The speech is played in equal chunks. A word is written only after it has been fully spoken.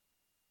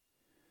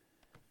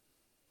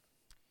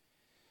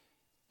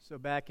So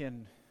back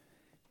in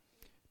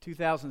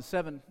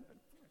 2007,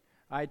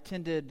 I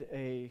attended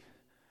I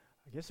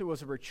guess it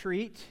was a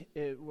retreat.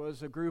 It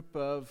was a group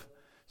of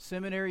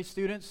seminary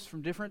students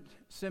from different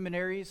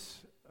seminaries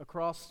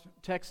across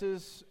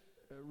Texas,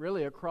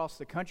 really across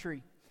the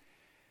country.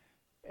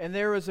 And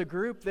there was a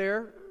group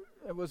there.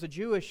 It was a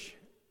Jewish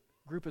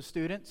group of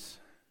students.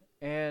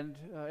 And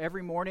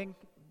every morning,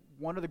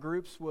 one of the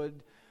groups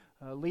would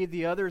lead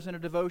the others in a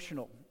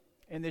devotional.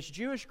 And this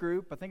Jewish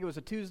group, I think it was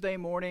a Tuesday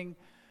morning,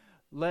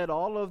 led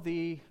all of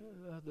the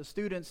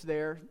students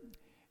there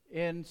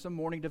in some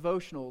morning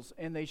devotionals,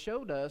 and they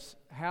showed us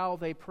how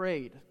they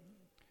prayed.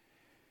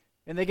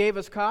 And they gave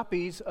us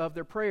copies of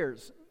their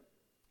prayers.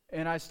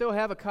 And I still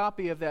have a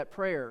copy of that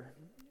prayer,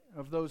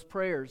 of those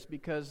prayers,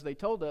 because they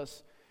told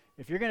us,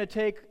 if you're going to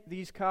take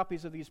these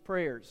copies of these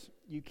prayers,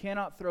 you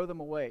cannot throw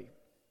them away.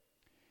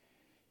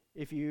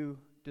 If you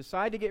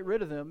decide to get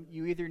rid of them,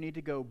 you either need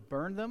to go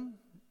burn them,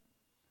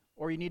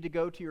 or you need to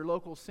go to your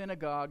local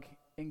synagogue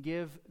and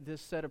give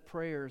this set of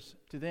prayers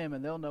to them,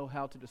 and they'll know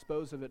how to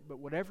dispose of it. But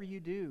whatever you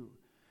do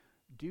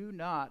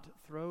not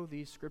throw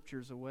these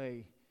scriptures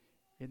away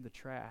in the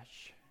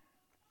trash.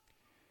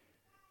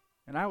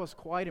 And I was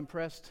quite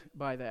impressed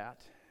by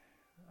that,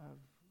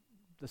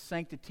 the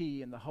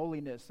sanctity and the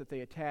holiness that they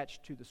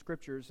attached to the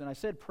scriptures. And I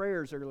said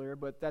prayers earlier,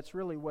 but that's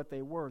really what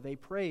they were. They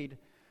prayed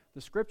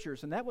the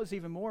scriptures, and that was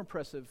even more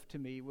impressive to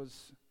me,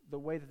 was the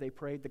way that they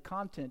prayed, the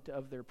content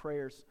of their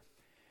prayers.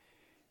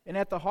 And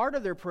at the heart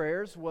of their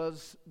prayers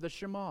was the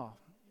Shema.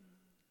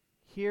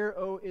 Hear,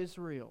 O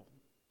Israel,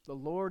 the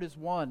Lord is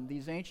one.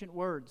 These ancient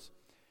words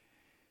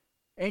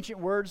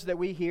that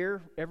we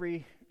hear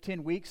every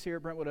 10 weeks here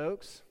at Brentwood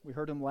Oaks. We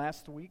heard them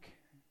last week.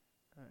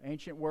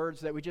 Ancient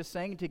words that we just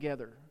sang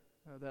together,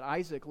 that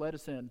Isaac led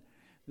us in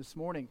this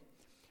morning.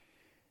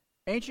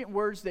 Ancient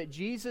words that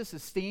Jesus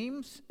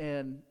esteems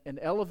and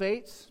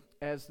elevates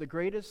as the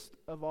greatest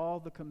of all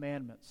the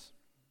commandments.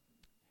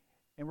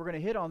 And we're going to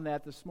hit on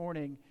that this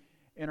morning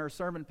in our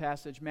sermon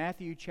passage,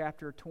 Matthew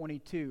chapter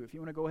 22. If you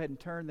want to go ahead and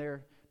turn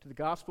there to the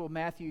Gospel of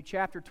Matthew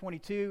chapter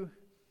 22,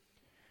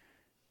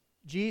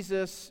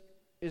 Jesus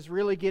is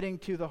really getting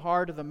to the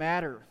heart of the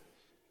matter.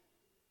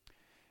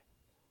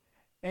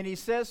 And he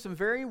says some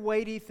very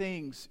weighty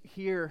things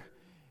here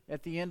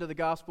at the end of the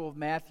Gospel of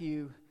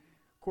Matthew.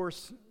 Of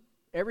course,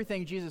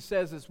 everything Jesus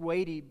says is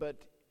weighty, but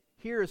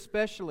here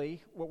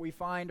especially what we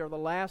find are the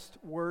last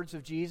words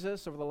of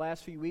Jesus. Over the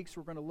last few weeks,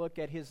 we're going to look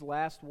at his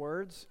last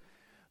words,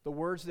 the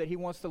words that he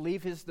wants to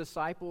leave his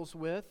disciples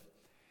with.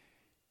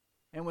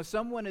 And when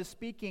someone is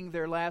speaking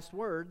their last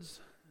words,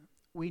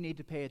 we need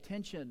to pay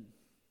attention.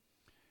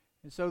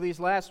 And so these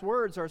last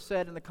words are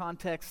said in the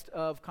context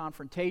of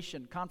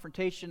confrontation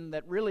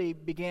that really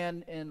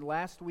began in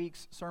last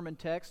week's sermon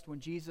text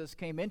when Jesus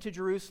came into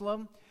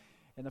Jerusalem,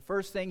 and the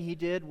first thing he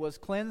did was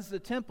cleanse the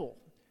temple,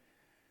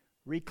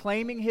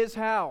 reclaiming his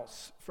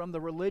house from the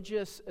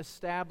religious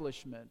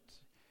establishment.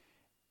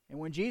 And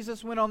when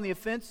Jesus went on the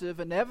offensive,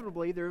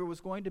 inevitably there was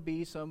going to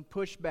be some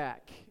pushback,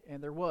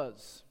 and there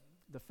was.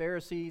 The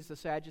Pharisees, the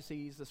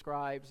Sadducees, the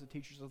scribes, the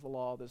teachers of the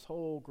law, this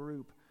whole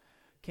group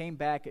came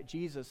back at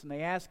Jesus, and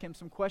they asked him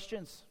some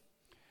questions.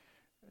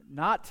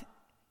 Not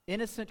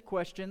innocent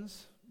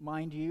questions,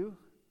 mind you.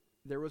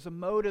 There was a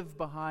motive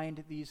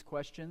behind these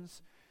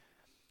questions.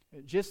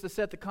 Just to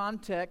set the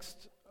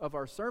context of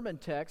our sermon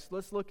text,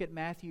 let's look at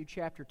Matthew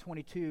chapter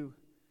 22,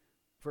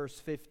 verse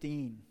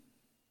 15.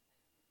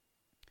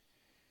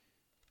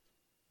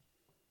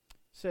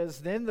 It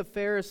says, "Then the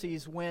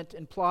Pharisees went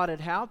and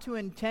plotted how to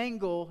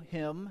entangle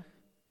him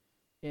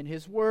in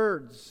his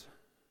words."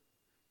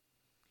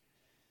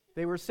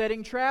 They were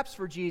setting traps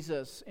for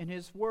Jesus in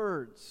his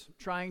words,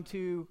 trying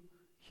to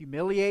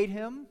humiliate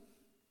him,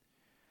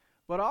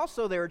 but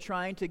also they were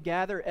trying to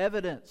gather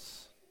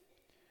evidence.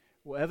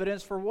 Well,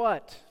 evidence for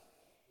what?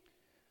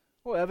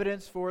 Well,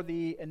 evidence for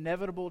the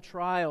inevitable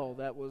trial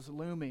that was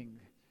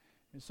looming.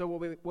 And so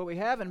what we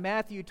have in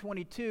Matthew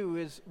 22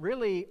 is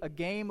really a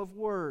game of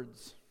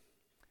words,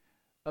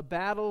 a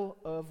battle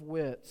of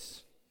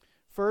wits.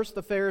 First,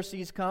 the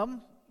Pharisees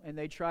come, and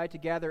they try to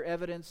gather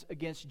evidence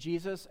against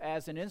Jesus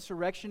as an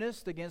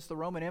insurrectionist against the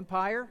Roman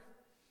Empire.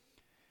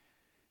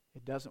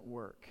 It doesn't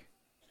work.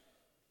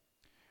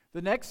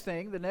 The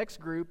next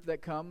group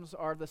that comes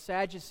are the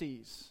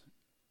Sadducees,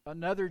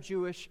 another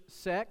Jewish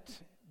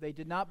sect. They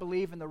did not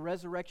believe in the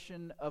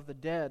resurrection of the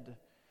dead.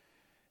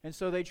 And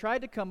so they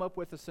tried to come up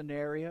with a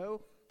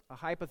scenario, a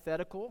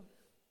hypothetical,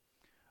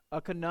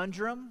 a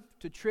conundrum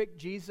to trick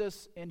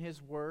Jesus in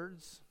his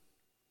words.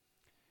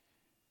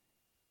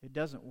 It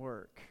doesn't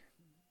work.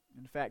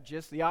 In fact,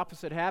 just the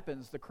opposite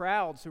happens. The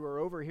crowds who are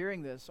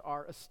overhearing this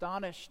are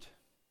astonished.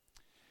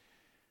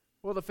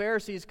 Well, the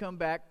Pharisees come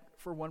back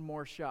for one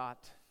more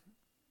shot.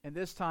 And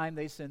this time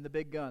they send the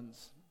big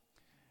guns.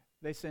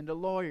 They send a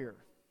lawyer,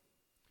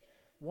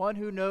 one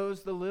who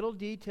knows the little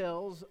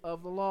details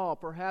of the law.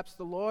 Perhaps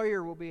the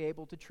lawyer will be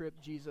able to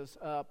trip Jesus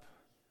up.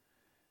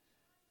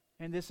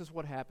 And this is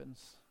what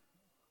happens.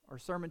 Our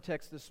sermon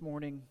text this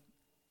morning,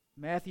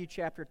 Matthew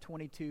chapter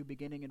 22,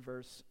 beginning in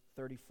verse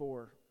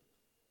 34.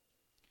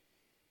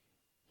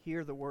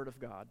 Hear the word of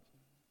God.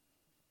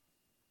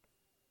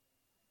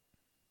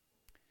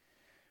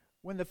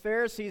 When the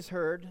Pharisees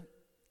heard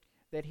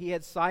that he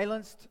had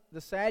silenced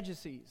the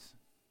Sadducees,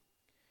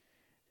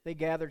 they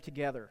gathered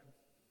together.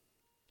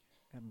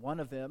 And one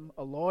of them,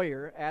 a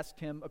lawyer, asked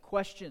him a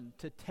question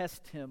to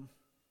test him.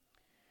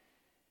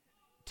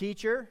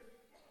 "Teacher,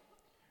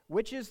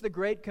 which is the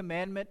great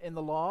commandment in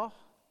the law?"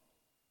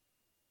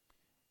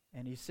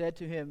 And he said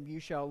to him, "You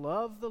shall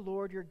love the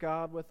Lord your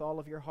God with all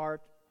of your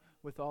heart,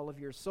 with all of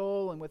your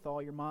soul, and with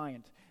all your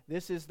mind.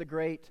 This is the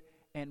great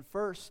and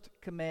first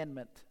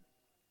commandment.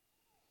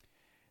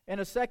 And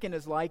a second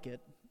is like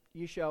it.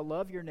 You shall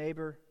love your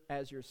neighbor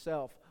as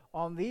yourself.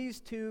 On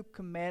these two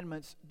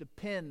commandments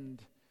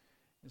depend,"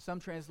 and some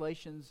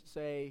translations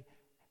say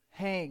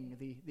hang.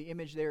 The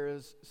image there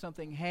is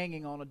something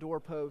hanging on a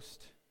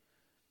doorpost.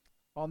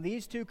 "On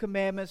these two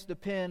commandments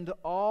depend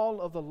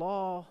all of the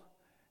law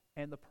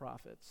and the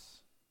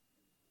prophets."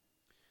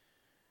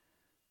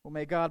 Well,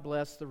 may God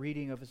bless the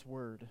reading of His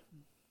Word.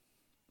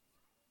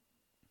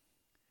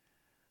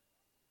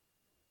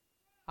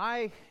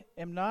 I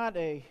am not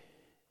an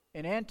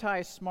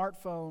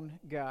anti-smartphone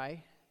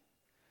guy,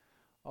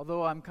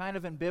 although I'm kind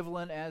of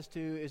ambivalent as to,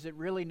 is it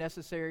really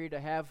necessary to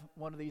have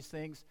one of these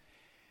things?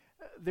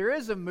 There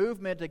is a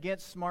movement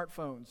against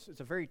smartphones. It's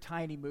a very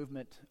tiny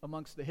movement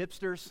amongst the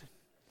hipsters.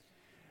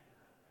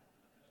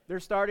 They're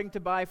starting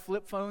to buy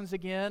flip phones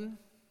again,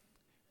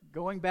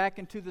 going back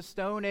into the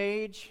Stone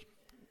Age,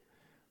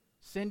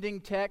 sending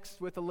text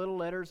with the little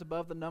letters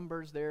above the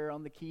numbers there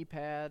on the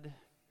keypad.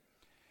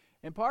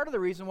 And part of the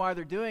reason why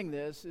they're doing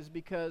this is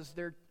because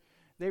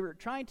they were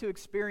trying to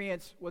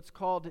experience what's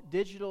called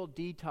digital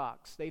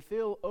detox. They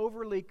feel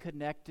overly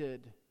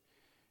connected,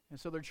 and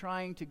so they're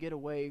trying to get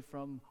away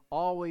from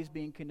always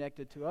being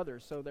connected to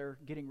others, so they're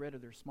getting rid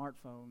of their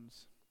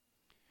smartphones.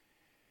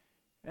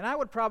 And I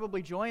would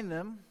probably join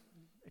them,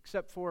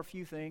 except for a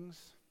few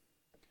things.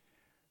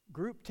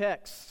 Group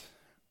texts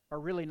are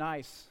really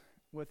nice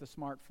with a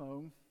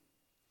smartphone.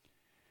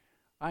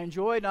 I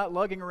enjoy not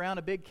lugging around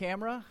a big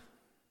camera.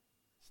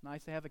 It's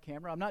nice to have a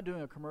camera. I'm not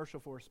doing a commercial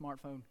for a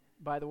smartphone,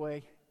 by the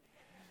way.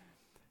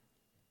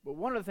 But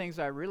one of the things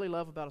I really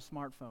love about a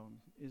smartphone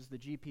is the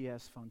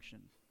GPS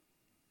function.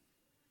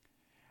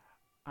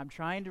 I'm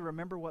trying to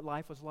remember what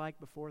life was like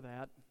before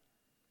that.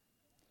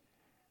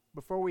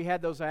 Before we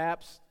had those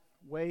apps,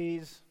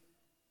 Waze,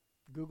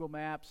 Google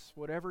Maps,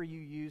 whatever you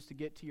use to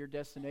get to your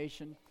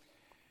destination.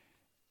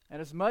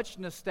 And as much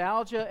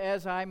nostalgia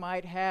as I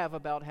might have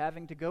about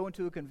having to go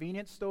into a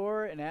convenience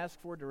store and ask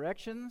for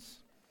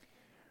directions,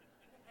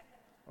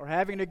 or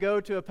having to go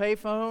to a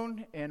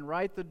payphone and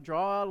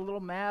draw a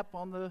little map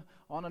on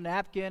a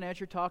napkin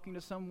as you're talking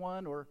to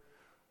someone, or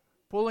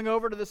pulling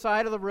over to the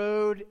side of the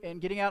road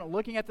and getting out and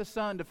looking at the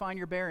sun to find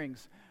your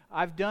bearings.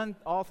 I've done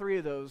all three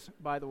of those,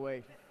 by the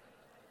way.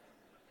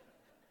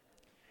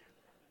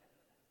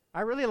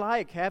 I really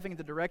like having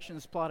the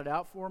directions plotted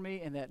out for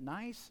me and that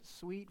nice,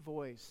 sweet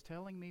voice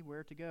telling me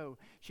where to go.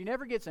 She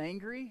never gets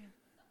angry.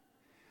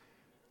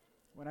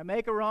 When I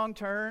make a wrong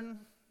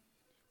turn,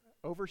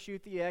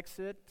 overshoot the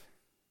exit,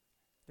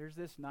 there's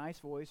this nice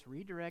voice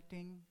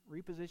redirecting,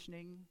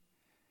 repositioning,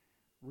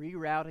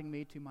 rerouting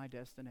me to my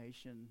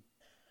destination.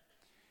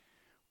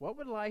 What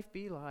would life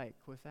be like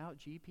without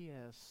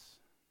GPS?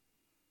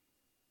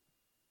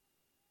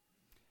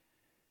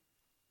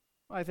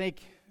 Well, I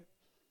think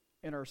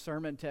in our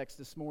sermon text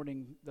this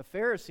morning, the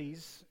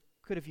Pharisees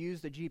could have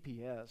used a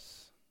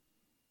GPS.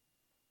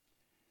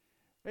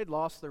 They'd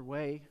lost their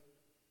way.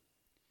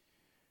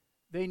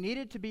 They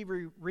needed to be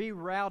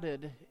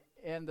rerouted,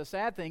 and the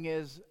sad thing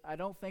is, I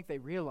don't think they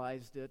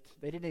realized it.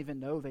 They didn't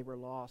even know they were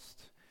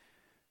lost.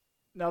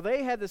 Now,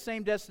 they had the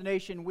same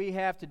destination we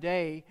have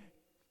today,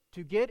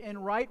 to get in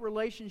right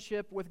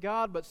relationship with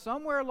God, but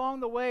somewhere along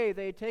the way,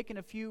 they had taken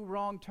a few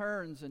wrong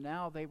turns, and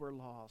now they were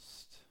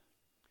lost.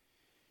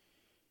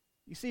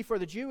 You see, for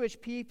the Jewish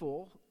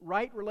people,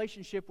 right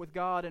relationship with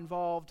God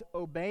involved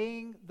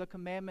obeying the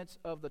commandments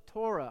of the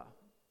Torah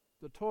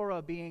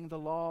being the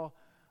law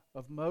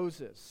of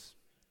Moses.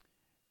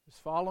 It was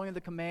following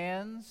the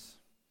commands,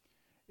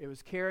 it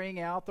was carrying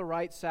out the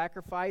right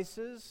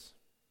sacrifices,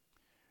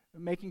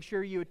 making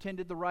sure you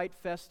attended the right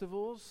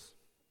festivals,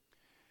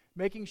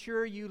 making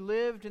sure you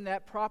lived in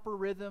that proper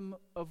rhythm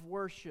of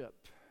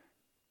worship.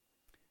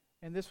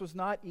 And this was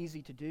not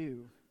easy to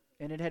do,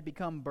 and it had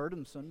become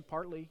burdensome,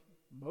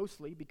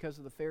 mostly because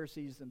of the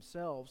Pharisees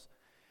themselves.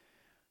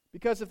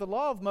 Because if the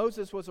law of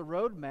Moses was a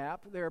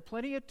roadmap, there are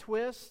plenty of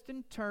twists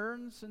and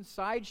turns and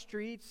side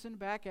streets and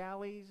back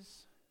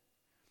alleys.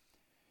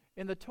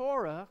 In the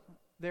Torah,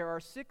 there are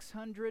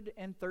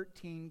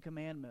 613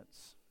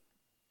 commandments,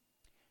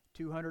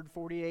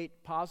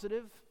 248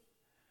 positive,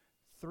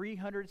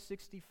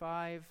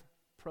 365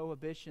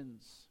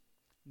 prohibitions,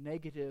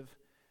 negative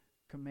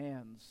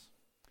commands.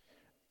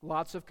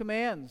 Lots of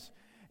commands.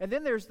 And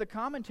then there's the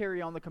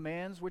commentary on the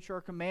commands, which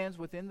are commands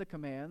within the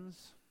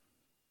commands.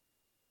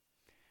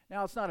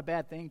 Now, it's not a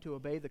bad thing to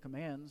obey the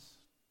commands.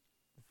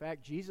 In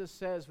fact, Jesus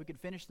says, we could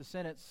finish the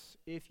sentence,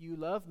 if you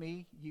love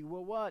me, you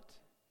will what?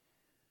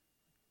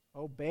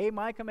 Obey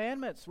my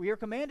commandments. We are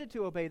commanded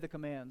to obey the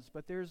commands,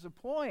 but there's a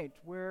point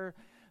where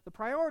the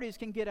priorities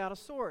can get out of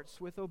sorts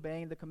with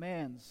obeying the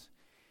commands.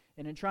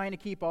 And in trying to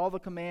keep all the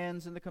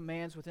commands and the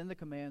commands within the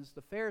commands,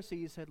 the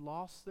Pharisees had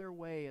lost their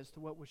way as to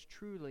what was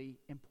truly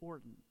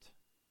important.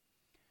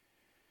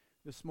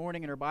 This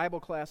morning in our Bible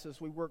classes,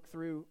 we worked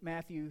through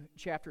Matthew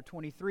chapter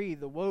 23,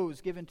 the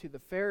woes given to the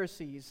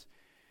Pharisees.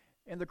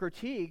 And the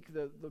critique,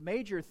 the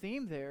major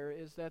theme there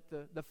is that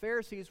the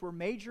Pharisees were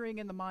majoring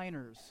in the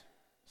minors,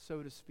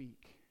 so to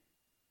speak,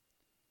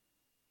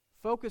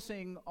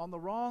 focusing on the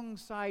wrong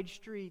side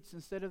streets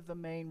instead of the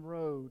main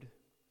road.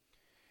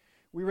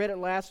 We read it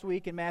last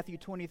week in Matthew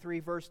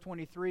 23, verse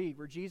 23,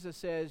 where Jesus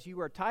says,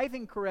 "You are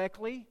tithing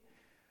correctly,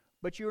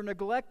 but you are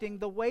neglecting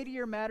the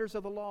weightier matters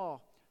of the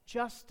law,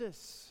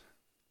 justice,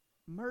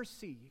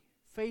 mercy,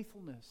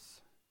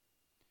 faithfulness."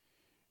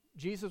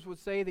 Jesus would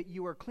say that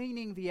you are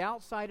cleaning the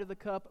outside of the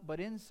cup, but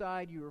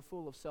inside you are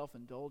full of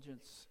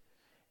self-indulgence.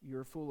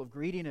 You're full of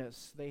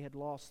greediness. They had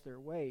lost their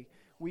way.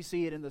 We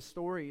see it in the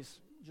stories,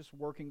 just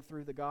working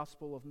through the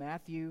Gospel of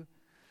Matthew.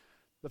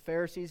 The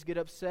Pharisees get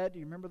upset. Do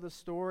you remember the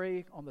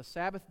story on the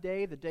Sabbath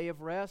day, the day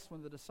of rest,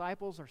 when the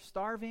disciples are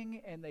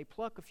starving and they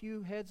pluck a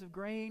few heads of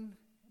grain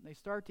and they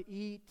start to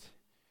eat?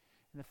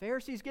 And the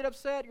Pharisees get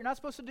upset. You're not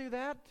supposed to do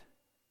that,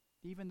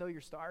 even though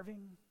you're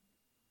starving.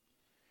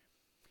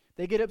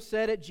 They get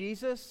upset at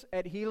Jesus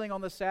at healing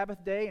on the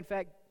Sabbath day. In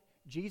fact,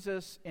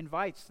 Jesus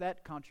invites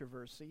that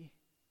controversy.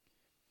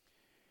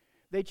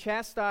 They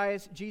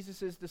chastise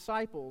Jesus'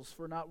 disciples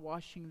for not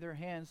washing their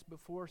hands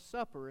before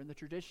supper in the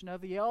tradition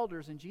of the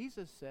elders. And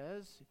Jesus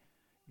says,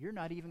 you're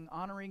not even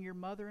honoring your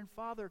mother and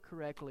father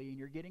correctly, and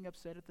you're getting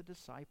upset at the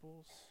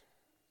disciples.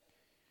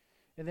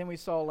 And then we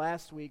saw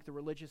last week the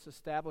religious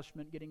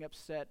establishment getting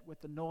upset with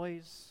the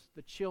noise,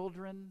 the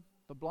children,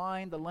 the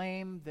blind, the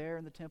lame, there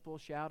in the temple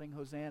shouting,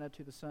 "Hosanna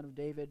to the Son of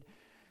David."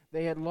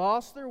 They had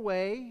lost their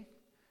way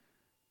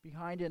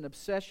behind an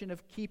obsession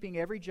of keeping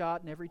every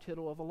jot and every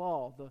tittle of the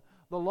law.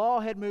 The law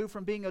had moved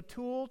from being a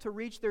tool to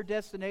reach their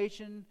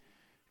destination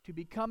to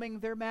becoming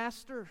their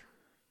master.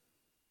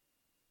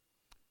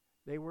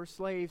 They were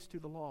slaves to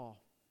the law,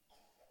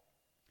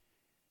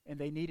 and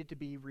they needed to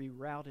be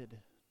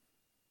rerouted.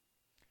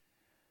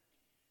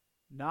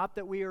 Not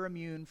that we are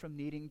immune from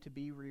needing to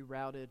be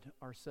rerouted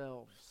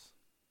ourselves.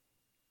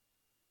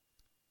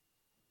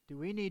 Do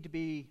we need to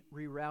be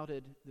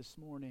rerouted this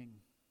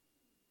morning?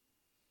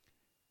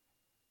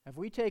 Have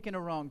we taken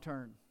a wrong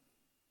turn?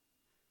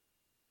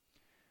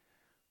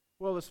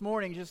 Well, this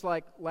morning, just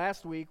like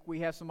last week,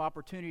 we have some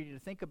opportunity to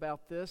think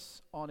about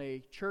this on a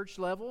church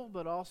level,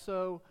 but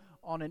also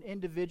on an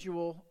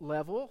individual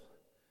level.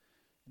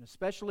 And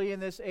especially in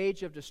this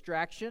age of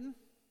distraction,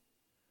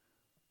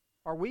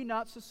 are we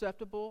not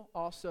susceptible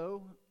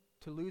also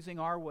to losing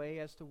our way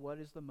as to what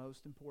is the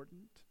most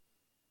important?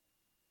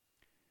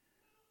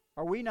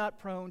 Are we not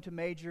prone to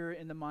major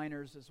in the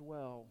minors as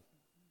well?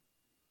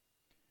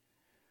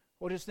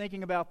 Well, just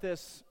thinking about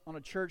this on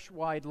a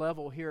church-wide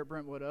level here at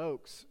Brentwood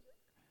Oaks,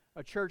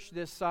 a church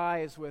this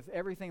size with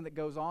everything that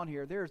goes on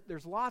here,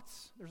 there's a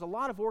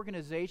lot of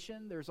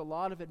organization, there's a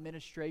lot of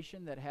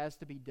administration that has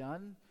to be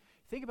done.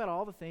 Think about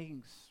all the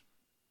things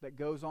that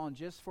goes on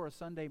just for a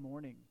Sunday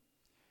morning.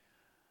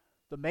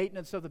 The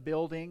maintenance of the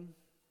building,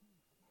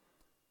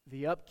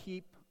 the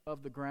upkeep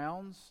of the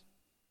grounds,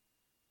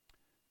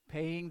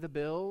 paying the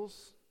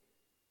bills,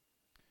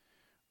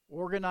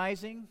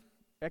 organizing,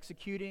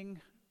 executing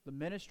the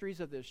ministries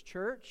of this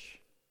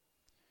church,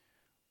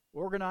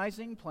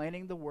 organizing,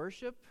 planning the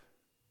worship,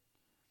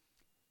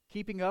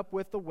 keeping up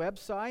with the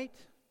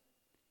website,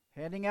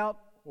 handing out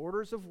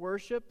orders of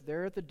worship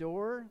there at the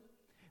door,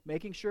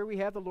 making sure we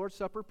have the Lord's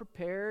Supper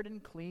prepared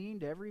and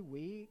cleaned every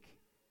week,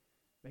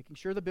 making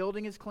sure the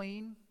building is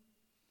clean,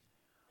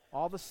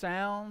 all the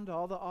sound,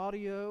 all the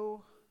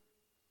audio,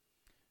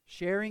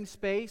 sharing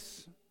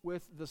space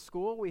with the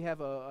school. We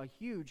have a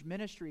huge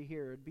ministry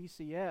here at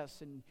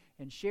BCS, and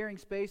sharing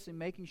space and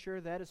making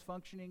sure that is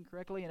functioning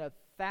correctly, and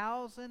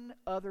 1,000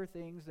 other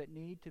things that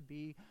need to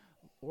be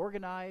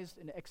organized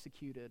and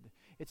executed.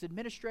 It's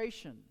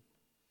administration.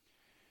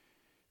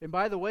 And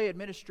by the way,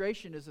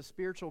 administration is a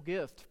spiritual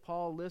gift.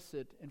 Paul lists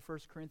it in 1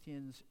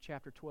 Corinthians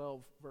chapter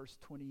 12, verse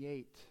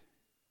 28.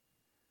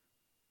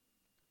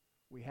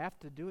 We have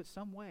to do it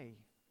some way.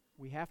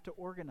 We have to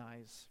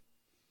organize.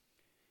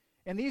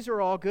 And these are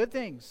all good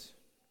things.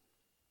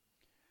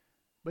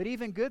 But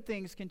even good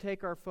things can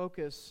take our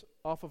focus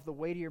off of the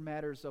weightier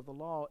matters of the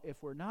law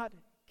if we're not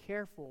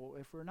careful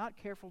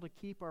to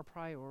keep our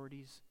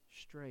priorities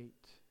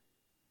straight.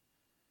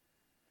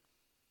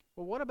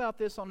 Well, what about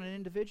this on an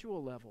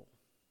individual level?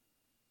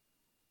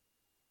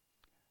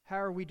 How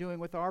are we doing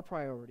with our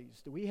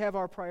priorities? Do we have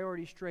our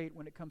priorities straight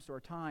when it comes to our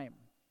time,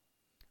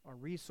 our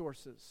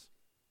resources,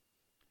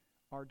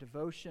 our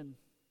devotion?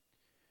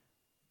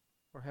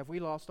 Or have we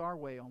lost our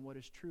way on what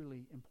is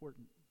truly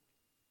important?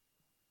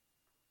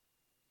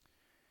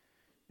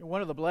 And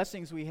one of the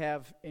blessings we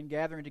have in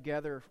gathering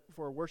together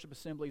for worship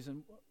assemblies,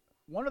 and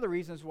one of the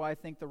reasons why I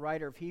think the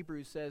writer of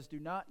Hebrews says,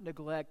 do not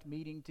neglect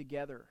meeting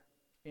together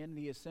in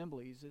the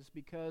assemblies is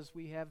because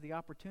we have the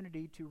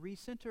opportunity to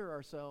recenter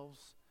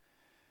ourselves.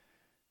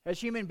 As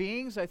human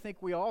beings, I think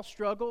we all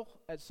struggle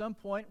at some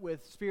point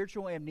with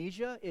spiritual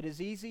amnesia. It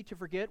is easy to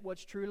forget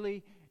what's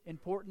truly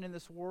important in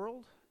this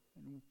world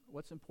and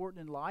what's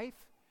important in life.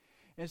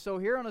 And so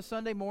here on a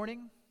Sunday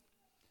morning,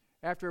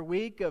 after a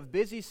week of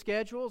busy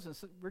schedules, and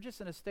we're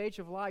just in a stage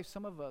of life,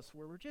 some of us,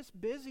 where we're just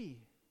busy,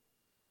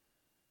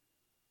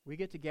 we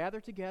get to gather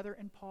together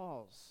and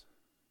pause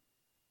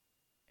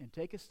and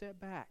take a step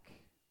back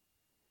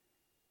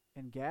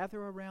and gather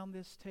around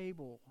this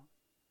table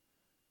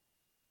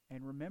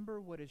and remember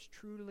what is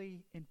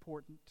truly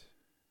important.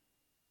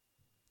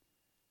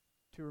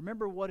 To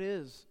remember what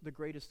is the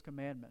greatest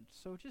commandment.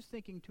 So just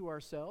thinking to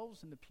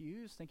ourselves in the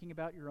pews, thinking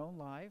about your own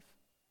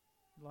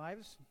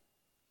lives.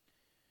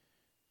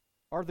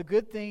 Are the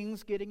good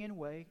things getting in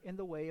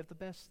the way of the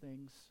best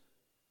things?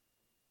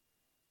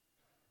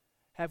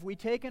 Have we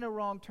taken a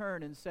wrong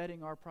turn in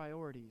setting our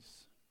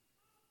priorities?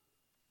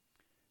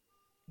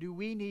 Do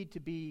we need to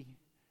be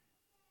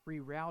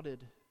rerouted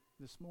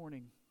this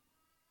morning?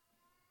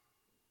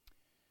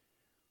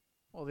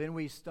 Well, then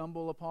we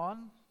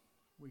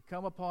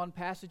come upon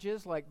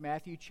passages like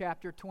Matthew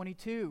chapter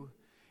 22,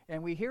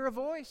 and we hear a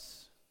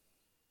voice.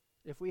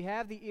 If we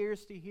have the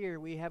ears to hear,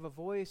 we have a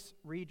voice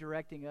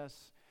redirecting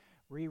us,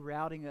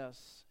 rerouting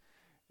us.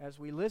 As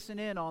we listen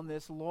in on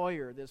this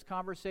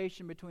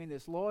conversation between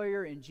this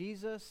lawyer and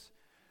Jesus,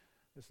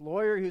 this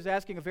lawyer who's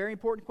asking a very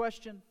important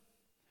question.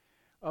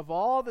 Of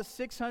all the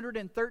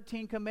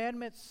 613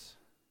 commandments,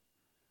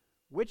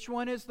 which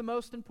one is the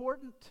most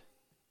important?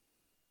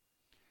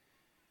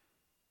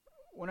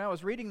 When I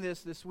was reading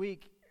this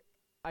week,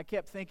 I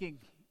kept thinking,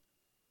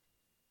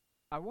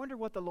 I wonder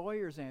what the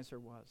lawyer's answer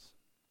was.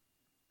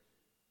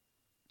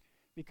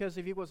 Because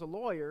if he was a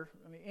lawyer,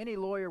 any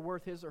lawyer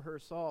worth his or her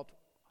salt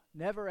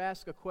never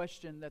ask a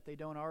question that they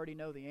don't already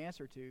know the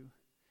answer to.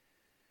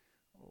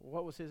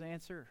 What was his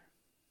answer?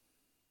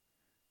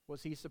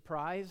 Was he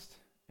surprised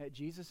at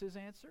Jesus'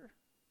 answer?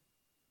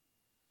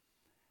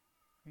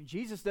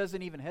 Jesus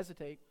doesn't even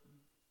hesitate.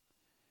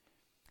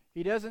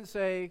 He doesn't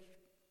say,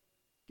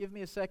 give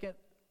me a second,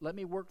 let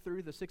me work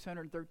through the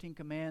 613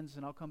 commands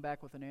and I'll come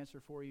back with an answer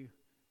for you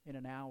in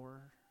an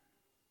hour.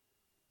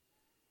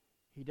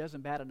 He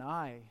doesn't bat an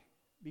eye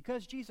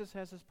because Jesus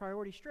has his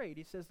priority straight.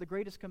 He says the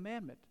greatest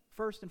commandment,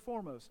 first and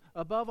foremost,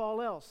 above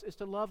all else, is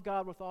to love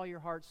God with all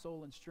your heart,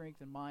 soul, and strength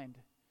and mind.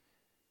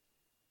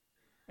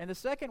 And the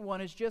second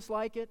one is just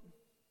like it.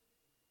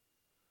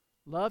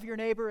 Love your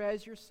neighbor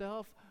as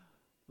yourself.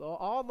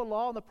 All the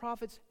law and the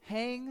prophets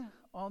hang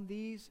on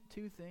these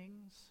two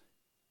things.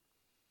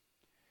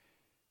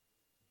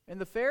 And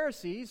the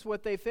Pharisees,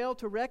 what they failed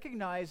to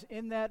recognize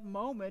in that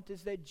moment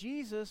is that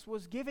Jesus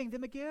was giving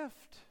them a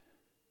gift.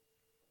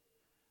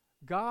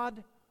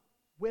 God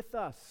with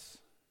us.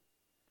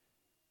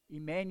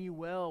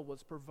 Emmanuel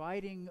was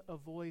providing a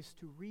voice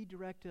to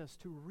redirect us,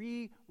 to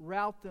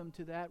reroute them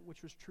to that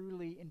which was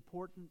truly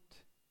important,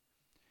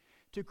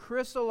 to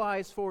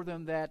crystallize for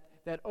them that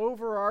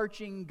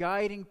overarching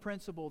guiding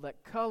principle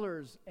that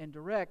colors and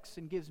directs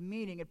and gives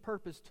meaning and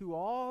purpose to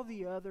all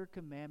the other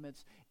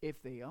commandments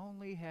if they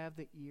only have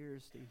the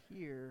ears to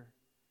hear.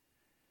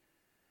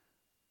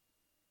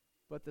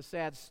 But the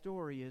sad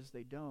story is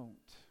they don't.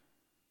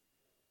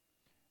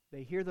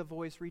 They hear the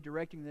voice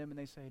redirecting them and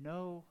they say,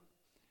 no,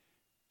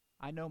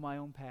 I know my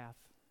own path.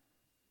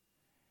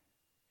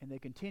 And they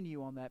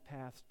continue on that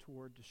path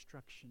toward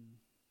destruction.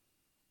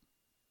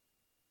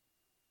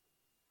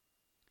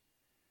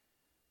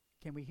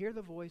 Can we hear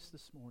the voice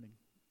this morning?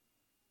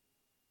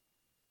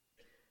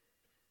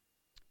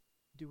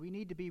 Do we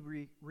need to be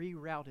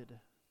rerouted?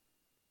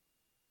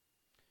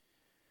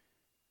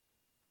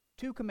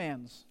 Two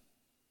commands.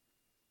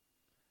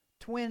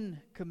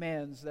 Twin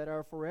commands that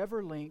are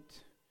forever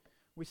linked.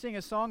 We sing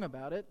a song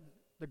about it.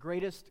 The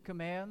greatest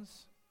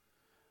commands.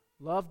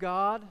 Love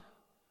God.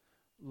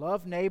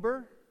 Love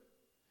neighbor.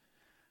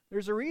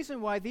 There's a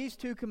reason why these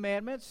two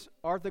commandments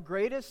are the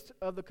greatest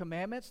of the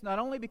commandments, not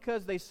only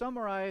because they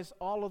summarize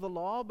all of the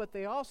law, but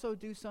they also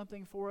do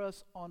something for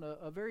us on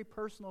a very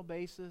personal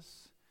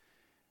basis.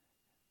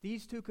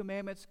 These two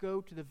commandments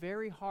go to the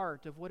very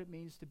heart of what it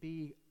means to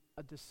be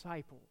a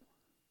disciple.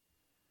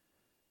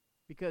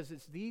 Because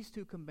it's these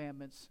two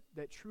commandments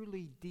that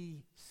truly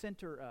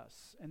de-center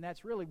us, and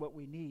that's really what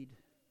we need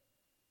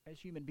as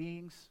human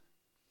beings.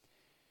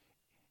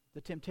 The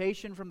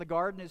temptation from the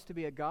garden is to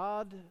be a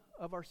god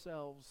of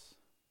ourselves,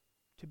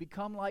 to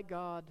become like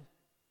God.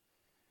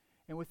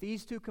 And with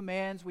these two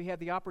commands, we have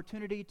the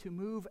opportunity to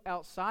move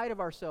outside of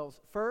ourselves.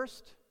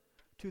 First,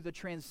 to the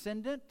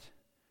transcendent,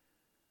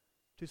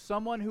 to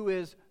someone who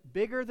is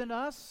bigger than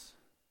us,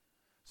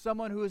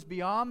 someone who is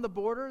beyond the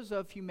borders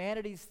of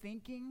humanity's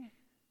thinking,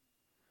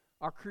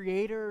 our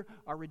Creator,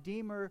 our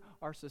Redeemer,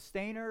 our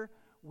Sustainer.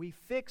 We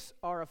fix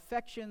our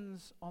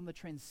affections on the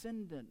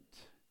transcendent.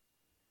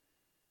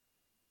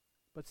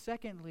 But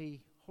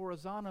secondly,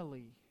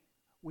 horizontally,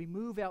 we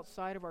move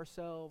outside of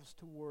ourselves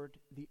toward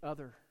the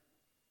other,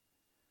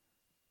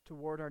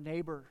 toward our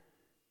neighbor.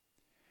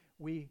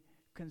 We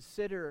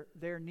consider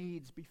their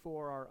needs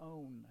before our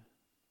own.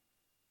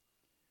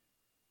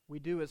 We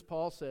do, as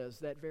Paul says,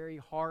 that very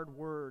hard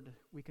word.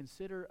 We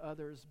consider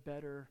others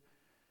better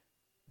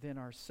than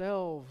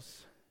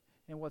ourselves.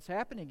 And what's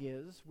happening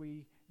is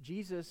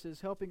Jesus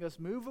is helping us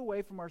move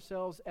away from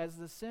ourselves as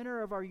the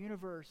center of our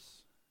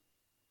universe.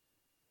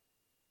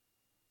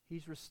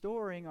 He's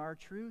restoring our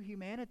true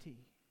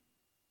humanity.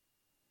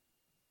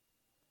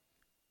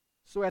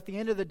 So at the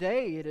end of the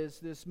day, it is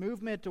this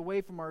movement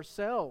away from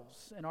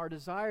ourselves and our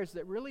desires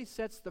that really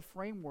sets the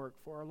framework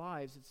for our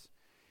lives.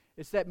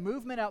 It's that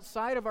movement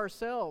outside of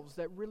ourselves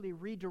that really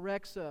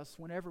redirects us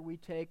whenever we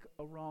take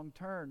a wrong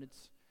turn.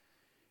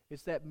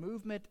 It's that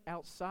movement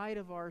outside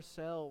of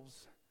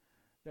ourselves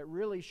that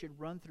really should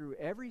run through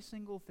every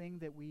single thing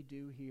that we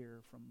do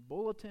here, from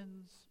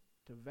bulletins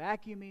to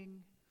vacuuming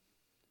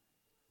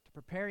to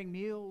preparing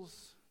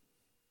meals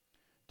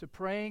to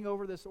praying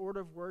over this order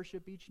of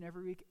worship each and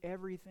every week.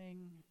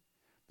 Everything,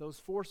 those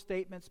 4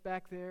 statements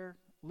back there,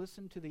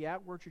 listen to the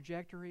outward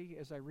trajectory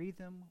as I read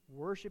them: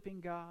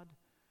 worshiping God,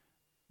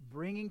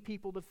 bringing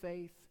people to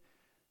faith,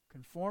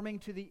 conforming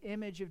to the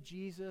image of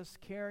Jesus,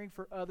 caring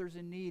for others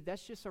in need.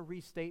 That's just a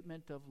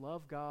restatement of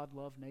love God,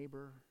 love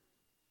neighbor.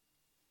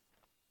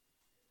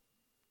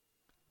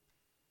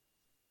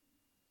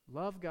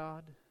 Love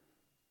God,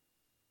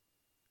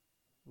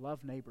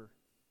 love neighbor.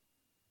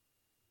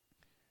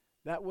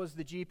 That was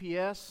the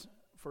GPS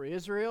for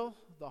Israel,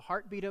 the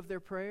heartbeat of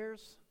their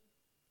prayers.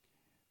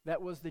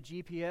 That was the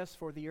GPS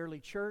for the early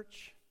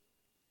church.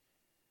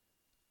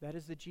 That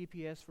is the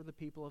GPS for the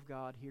people of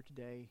God here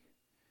today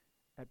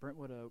at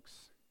Brentwood Oaks,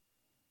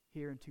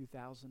 here in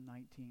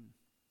 2019.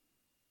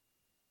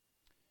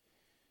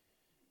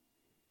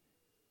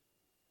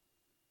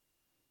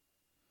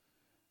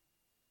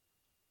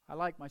 I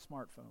like my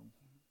smartphone.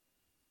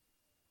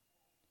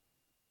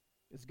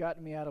 It's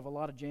gotten me out of a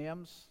lot of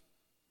jams.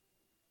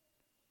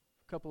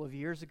 A couple of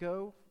years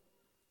ago,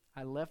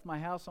 I left my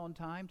house on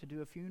time to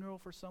do a funeral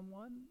for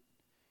someone,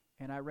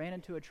 and I ran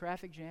into a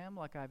traffic jam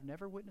like I've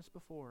never witnessed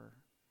before.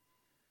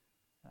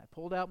 I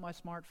pulled out my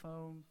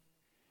smartphone,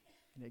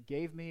 and it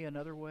gave me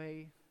another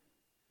way,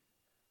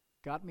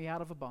 got me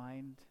out of a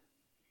bind.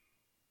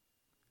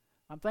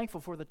 I'm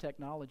thankful for the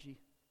technology.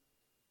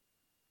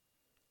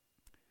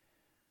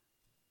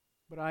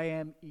 But I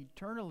am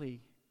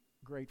eternally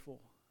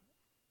grateful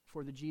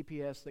for the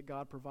GPS that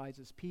God provides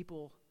His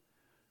people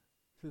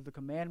through the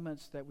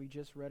commandments that we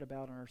just read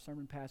about in our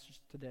sermon passage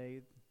today,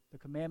 the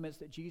commandments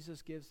that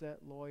Jesus gives that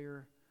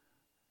lawyer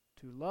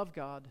to love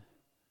God,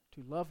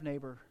 to love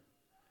neighbor,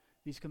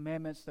 these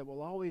commandments that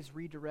will always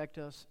redirect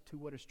us to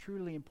what is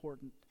truly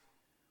important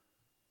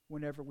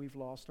whenever we've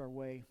lost our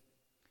way.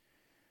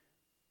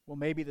 Well,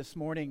 maybe this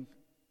morning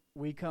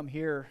we come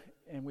here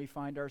and we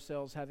find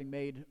ourselves having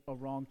made a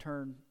wrong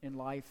turn in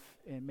life,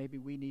 and maybe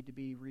we need to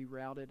be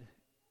rerouted.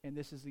 And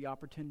this is the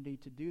opportunity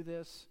to do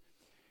this.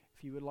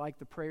 If you would like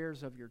the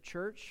prayers of your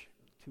church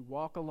to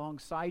walk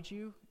alongside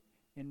you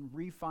in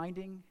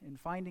finding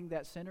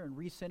that center and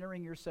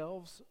recentering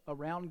yourselves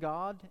around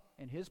God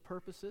and His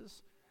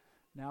purposes,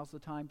 now's the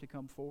time to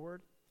come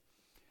forward.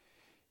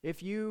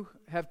 If you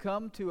have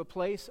come to a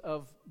place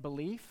of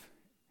belief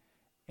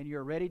and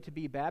you're ready to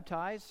be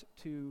baptized,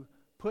 to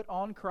put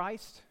on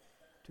Christ,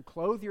 to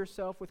clothe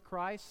yourself with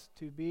Christ,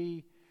 to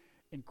be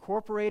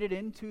incorporated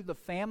into the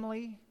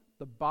family,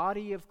 the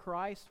body of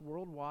Christ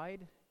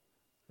worldwide,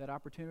 that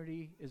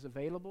opportunity is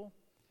available.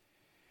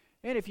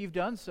 And if you've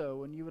done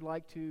so and you would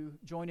like to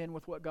join in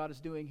with what God is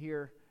doing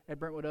here at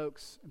Brentwood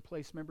Oaks and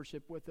place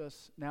membership with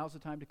us, now's the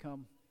time to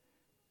come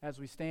as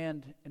we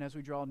stand and as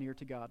we draw near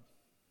to God.